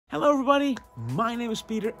Hello everybody, my name is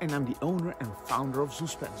Peter and I'm the owner and founder of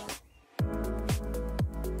Zoospensefull.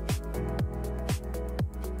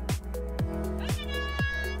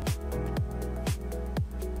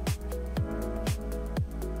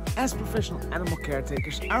 As professional animal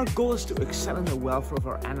caretakers, our goal is to excel in the welfare of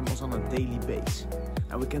our animals on a daily basis.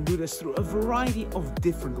 And we can do this through a variety of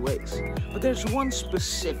different ways. But there's one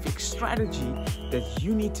specific strategy that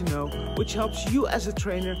you need to know, which helps you as a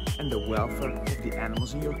trainer and the welfare of the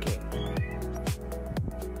animals in your care.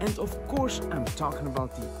 And of course, I'm talking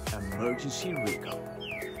about the emergency recall.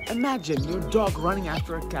 Imagine your dog running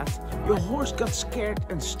after a cat, your horse got scared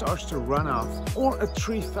and starts to run off, or a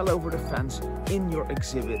tree fell over the fence in your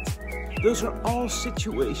exhibit. Those are all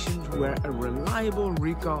situations where a reliable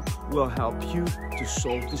recall will help you to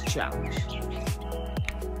solve this challenge.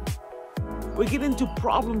 We get into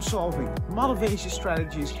problem solving, motivation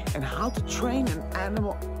strategies, and how to train an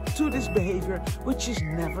animal to this behavior which is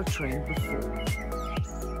never trained before.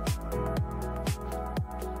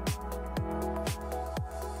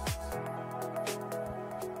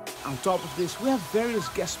 On top of this, we have various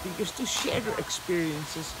guest speakers to share their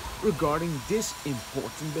experiences regarding this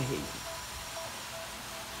important behavior.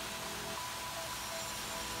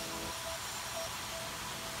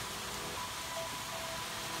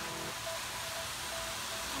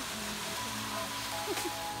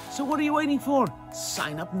 So what are you waiting for?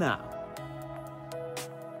 Sign up now.